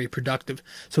still very productive.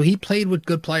 So he played with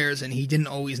good players and he didn't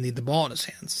always need the ball in his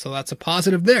hands. So that's a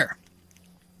positive there.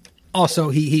 Also,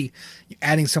 he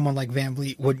adding someone like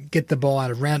VanVleet would get the ball out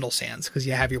of Randall's hands because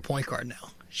you have your point guard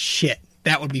now. Shit,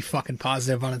 that would be fucking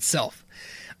positive on itself.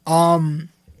 Yeah,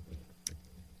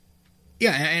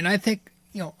 and I think,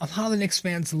 a lot of the Knicks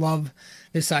fans love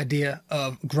this idea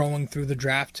of growing through the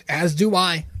draft, as do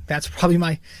I. That's probably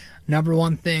my number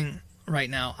one thing right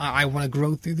now. I want to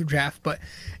grow through the draft, but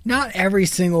not every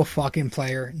single fucking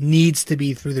player needs to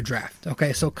be through the draft.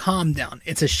 Okay, so calm down.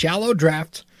 It's a shallow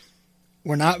draft.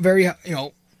 We're not very,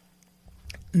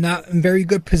 not in very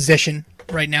good position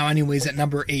right now anyways at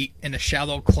number 8 in a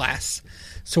shallow class.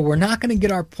 So we're not going to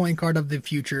get our point guard of the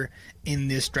future in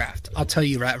this draft. I'll tell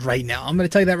you right now. I'm going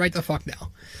to tell you that right the fuck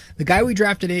now. The guy we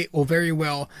drafted 8 will very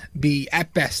well be,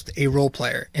 at best, a role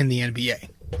player in the NBA.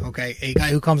 Okay? A guy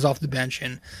who comes off the bench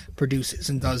and produces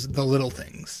and does the little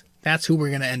things. That's who we're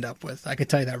going to end up with. I can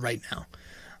tell you that right now.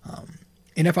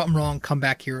 And if I'm wrong, come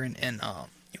back here and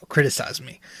criticize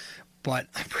me. But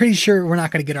I'm pretty sure we're not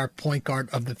going to get our point guard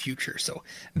of the future. So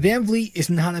VanVleet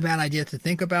is not a bad idea to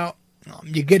think about.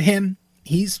 You get him.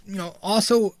 He's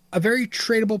also a very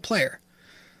tradable player.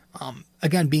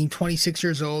 Again, being 26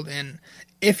 years old, and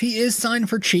if he is signed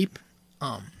for cheap,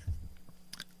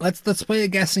 let's play a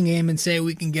guessing game and say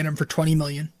we can get him for $20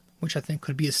 million, which I think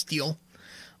could be a steal.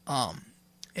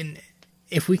 And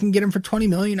if we can get him for $20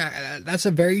 million, that's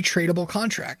a very tradable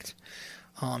contract.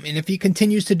 And if he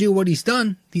continues to do what he's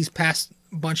done these past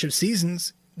bunch of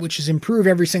seasons, which is improve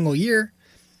every single year,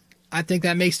 I think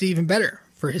that makes it even better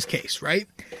for his case, right?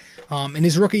 In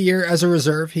his rookie year as a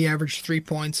reserve, he averaged 3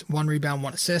 points, 1 rebound,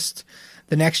 1 assist.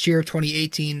 The next year,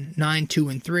 2018, 9, 2,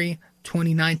 and 3.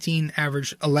 2019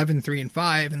 averaged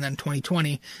 11-3-5, and then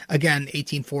 2020 again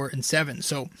 18-4-7.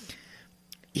 So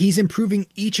he's improving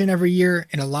each and every year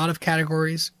in a lot of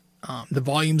categories. The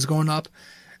volume's going up,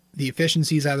 the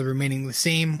efficiency is either remaining the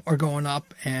same or going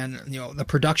up, and the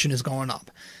production is going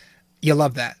up. You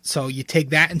love that. So you take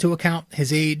that into account,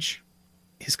 his age,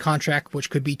 his contract, which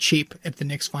could be cheap if the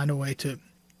Knicks find a way to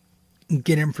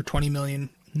get him for $20 million,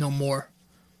 no more.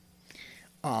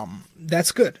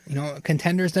 That's good.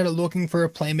 Contenders that are looking for a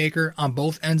playmaker on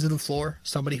both ends of the floor,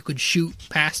 somebody who could shoot,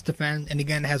 pass, defend, and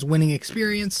again has winning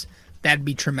experience, that'd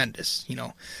be tremendous.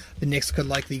 The Knicks could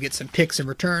likely get some picks in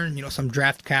return, some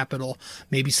draft capital,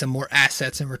 maybe some more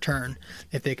assets in return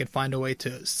if they could find a way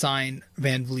to sign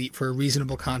Van Vliet for a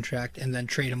reasonable contract and then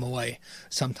trade him away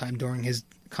sometime during his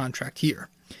contract year.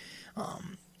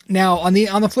 Now on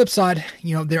the flip side,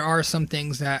 there are some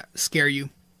things that scare you.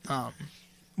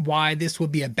 Why this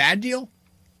would be a bad deal?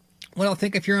 Well, I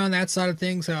think if you're on that side of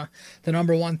things, the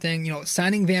number one thing,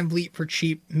 signing Van Vliet for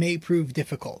cheap may prove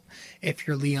difficult. If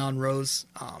you're Leon Rose,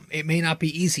 it may not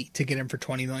be easy to get him for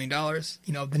 $20 million.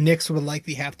 The Knicks would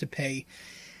likely have to pay,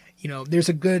 there's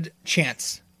a good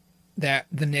chance that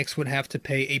the Knicks would have to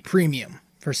pay a premium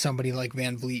for somebody like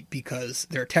Van Vliet because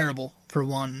they're terrible, for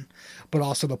one, but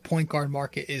also the point guard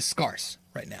market is scarce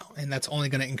right now, and that's only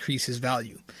going to increase his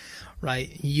value,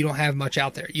 right? You don't have much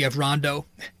out there. You have Rondo,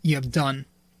 you have Dunn,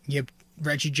 you have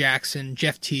Reggie Jackson,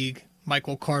 Jeff Teague,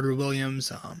 Michael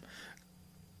Carter-Williams,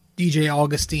 DJ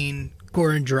Augustine,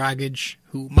 Goran Dragic,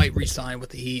 who might re-sign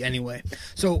with the Heat anyway.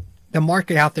 So the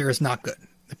market out there is not good.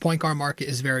 The point guard market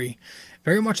is very,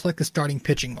 very much like the starting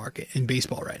pitching market in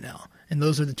baseball right now. And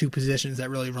those are the two positions that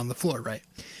really run the floor, right?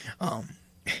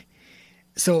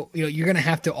 So, you're going to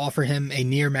have to offer him a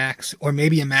near max or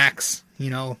maybe a max.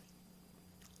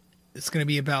 It's going to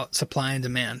be about supply and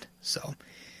demand. So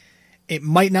it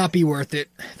might not be worth it.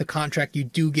 The contract you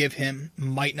do give him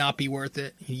might not be worth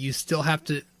it. You still have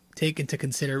to take into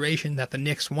consideration that the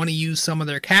Knicks want to use some of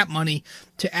their cap money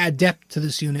to add depth to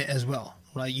this unit as well,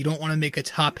 right? You don't want to make a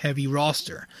top-heavy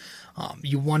roster.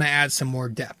 You want to add some more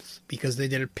depth because they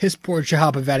did a piss-poor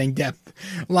job of adding depth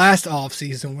last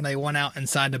offseason when they went out and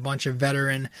signed a bunch of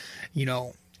veteran,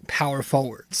 power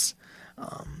forwards.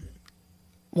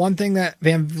 One thing that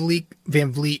Van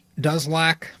Vliet does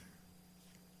lack,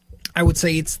 I would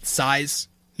say it's size.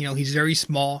 He's very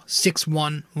small, 6'1",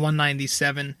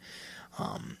 197.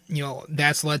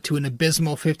 That's led to an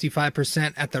abysmal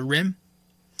 55% at the rim.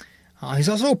 He's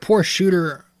also a poor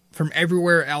shooter from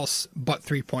everywhere else but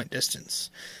three-point distance.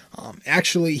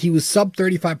 Actually, he was sub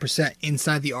 35%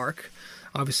 inside the arc,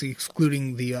 obviously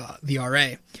excluding the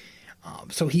RA.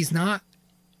 So he's not.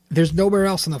 There's nowhere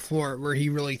else on the floor where he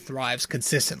really thrives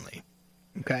consistently.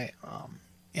 Okay,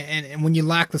 and when you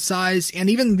lack the size and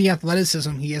even the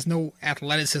athleticism, he has no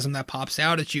athleticism that pops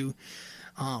out at you,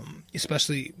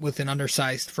 especially with an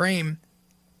undersized frame.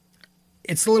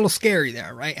 It's a little scary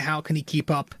there, right? How can he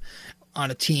keep up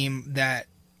on a team that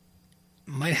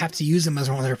might have to use him as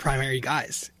one of their primary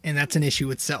guys? And that's an issue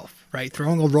itself, right?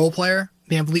 Throwing a role player,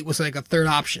 Van Vliet was like a third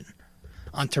option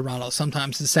on Toronto,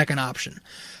 sometimes the second option.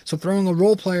 So throwing a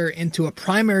role player into a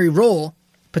primary role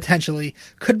potentially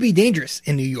could be dangerous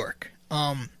in New York.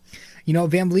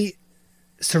 Van Vliet,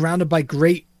 surrounded by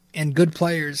great and good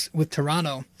players with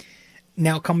Toronto,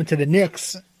 now coming to the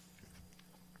Knicks,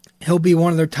 he'll be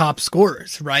one of their top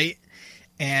scorers, right?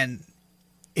 And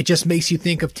it just makes you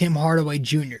think of Tim Hardaway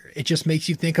Jr. It just makes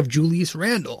you think of Julius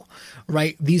Randle,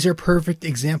 right? These are perfect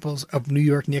examples of New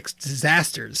York Knicks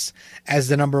disasters as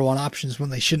the number one options when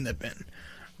they shouldn't have been,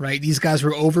 right? These guys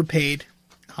were overpaid.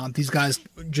 These guys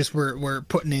just were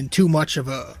putting in too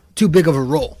big of a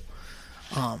role,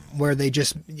 where they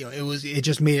just, it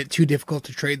just made it too difficult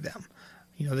to trade them.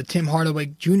 The Tim Hardaway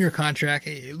Jr. contract,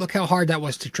 look how hard that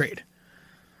was to trade.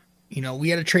 We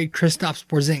had to trade Kristaps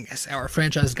Porzingis, our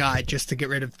franchise guy, just to get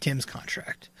rid of Tim's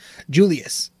contract.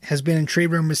 Julius has been in trade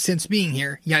rumors since being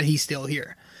here, yet he's still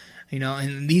here.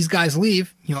 And these guys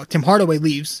leave, Tim Hardaway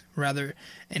leaves, rather,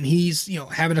 and he's,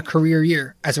 having a career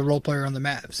year as a role player on the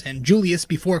Mavs. And Julius,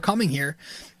 before coming here,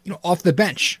 off the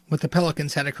bench with the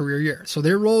Pelicans, had a career year. So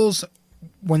their roles,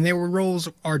 when their roles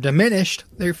are diminished,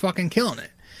 they're fucking killing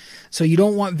it. So you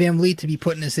don't want Van Vliet to be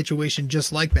put in a situation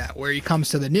just like that, where he comes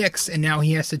to the Knicks and now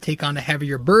he has to take on a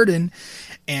heavier burden,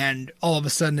 and all of a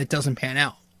sudden it doesn't pan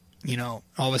out.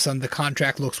 All of a sudden the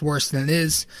contract looks worse than it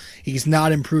is. He's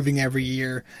not improving every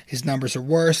year. His numbers are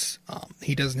worse.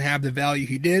 He doesn't have the value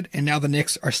he did, and now the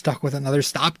Knicks are stuck with another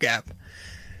stopgap.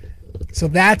 So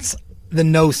that's the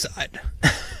no side.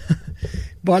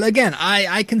 But again,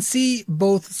 I can see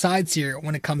both sides here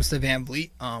when it comes to Van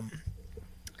Vliet.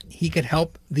 he could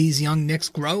help these young Knicks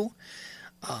grow.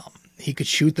 He could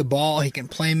shoot the ball. He can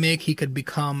play make. He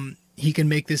can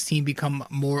make this team become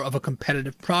more of a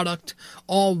competitive product,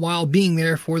 all while being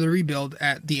there for the rebuild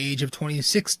at the age of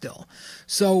 26 still.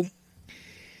 So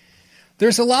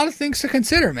there's a lot of things to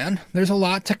consider, man. There's a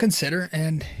lot to consider.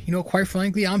 And, quite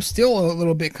frankly, I'm still a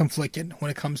little bit conflicted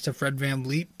when it comes to Fred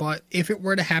VanVleet. But if it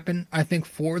were to happen, I think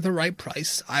for the right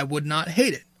price, I would not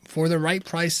hate it. For the right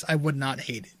price, I would not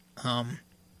hate it.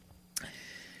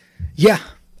 Yeah,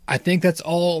 I think that's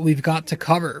all we've got to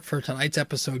cover for tonight's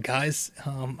episode, guys.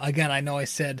 Again, I know I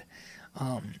said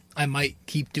I might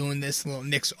keep doing this little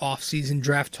Knicks off-season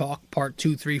draft talk, part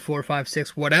 2, 3, 4, 5,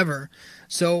 6, whatever.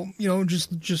 So,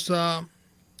 just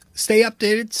stay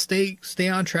updated, stay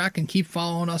on track, and keep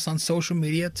following us on social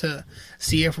media to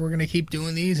see if we're going to keep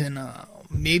doing these, and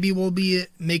maybe we'll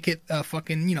make it a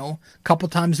fucking, couple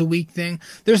times a week thing.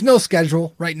 There's no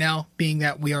schedule right now, being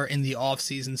that we are in the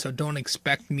off-season, so don't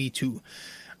expect me to,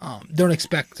 a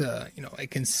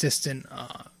consistent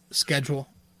schedule.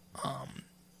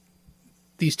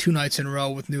 These 2 nights in a row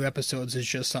with new episodes is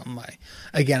just something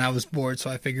I was bored, so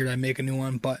I figured I'd make a new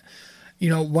one. But,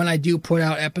 when I do put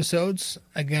out episodes,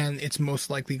 again, it's most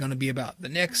likely going to be about the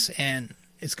Knicks, and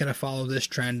it's going to follow this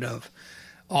trend of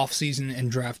off-season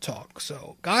and draft talk.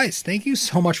 So, guys, thank you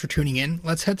so much for tuning in.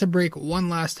 Let's head to break one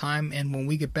last time, and when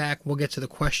we get back, we'll get to the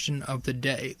question of the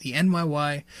day, the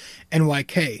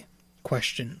NYK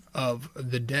question of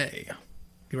the day.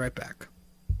 Be right back.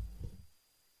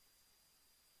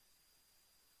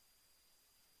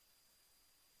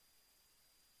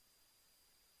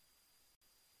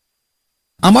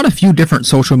 I'm on a few different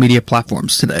social media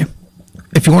platforms today.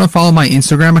 If you want to follow my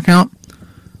Instagram account,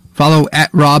 follow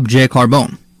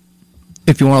 @RobJCarbone.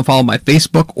 If you want to follow my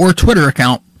Facebook or Twitter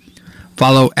account,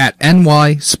 follow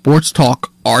 @NY Sports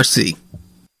Talk RC.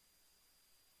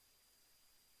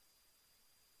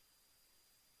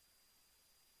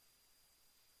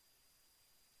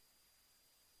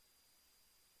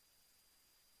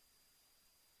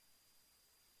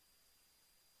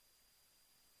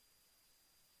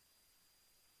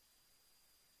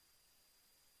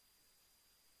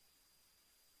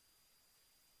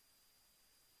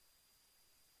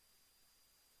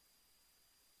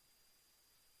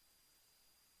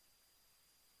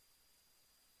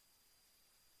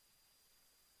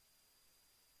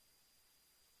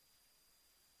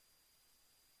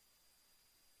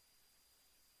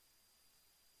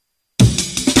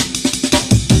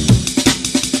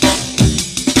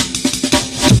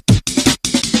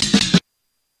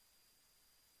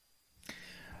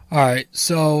 All right,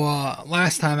 so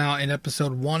last time out in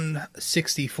episode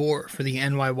 164 for the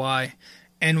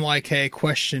NYK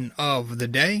question of the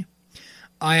day,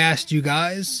 I asked you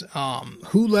guys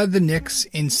who led the Knicks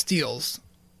in steals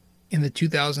in the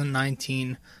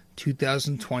 2019-2020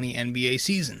 NBA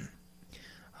season.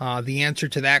 The answer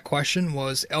to that question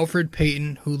was Elfrid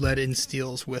Payton, who led in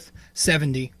steals with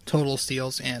 70 total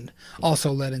steals and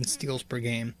also led in steals per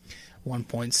game,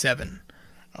 1.7.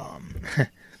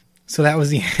 So that was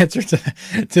the answer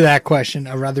to that question,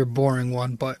 a rather boring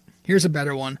one, but here's a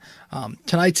better one.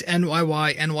 Tonight's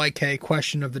NYK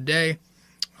question of the day.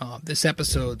 This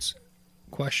episode's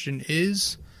question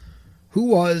is, who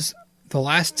was the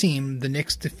last team the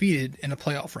Knicks defeated in a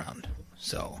playoff round?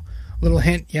 So, little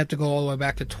hint, you have to go all the way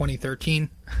back to 2013.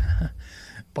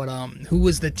 But who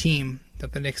was the team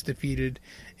that the Knicks defeated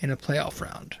in a playoff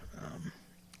round?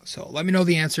 So let me know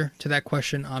the answer to that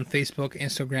question on Facebook,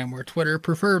 Instagram, or Twitter,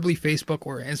 preferably Facebook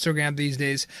or Instagram these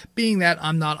days, being that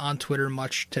I'm not on Twitter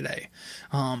much today.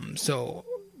 So,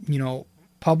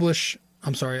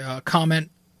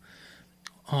 comment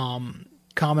on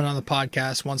the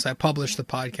podcast once I publish the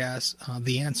podcast,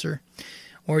 the answer.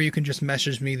 Or you can just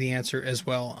message me the answer as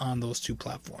well on those 2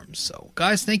 platforms. So,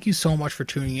 guys, thank you so much for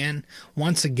tuning in.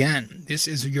 Once again, this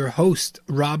is your host,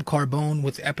 Rob Carbone,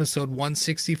 with episode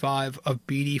 165 of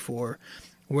BD4,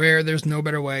 where there's no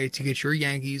better way to get your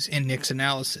Yankees and Knicks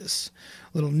analysis.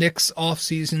 Little Knicks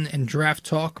offseason and draft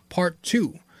talk, part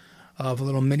 2 of a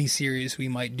little mini-series we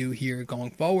might do here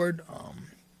going forward.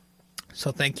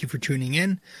 So thank you for tuning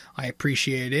in. I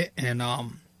appreciate it, and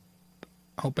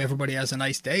hope everybody has a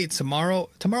nice day. It's tomorrow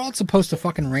it's supposed to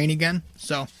fucking rain again,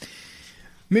 so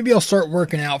maybe I'll start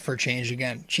working out for a change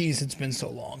again. Jeez, it's been so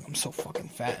long. I'm so fucking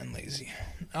fat and lazy.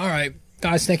 All right,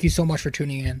 guys, thank you so much for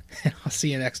tuning in, and I'll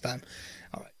see you next time.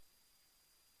 All right.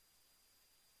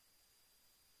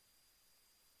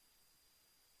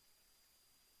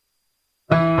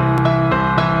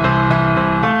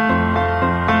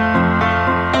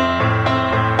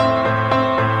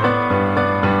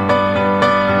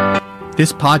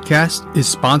 This podcast is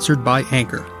sponsored by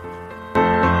Anchor.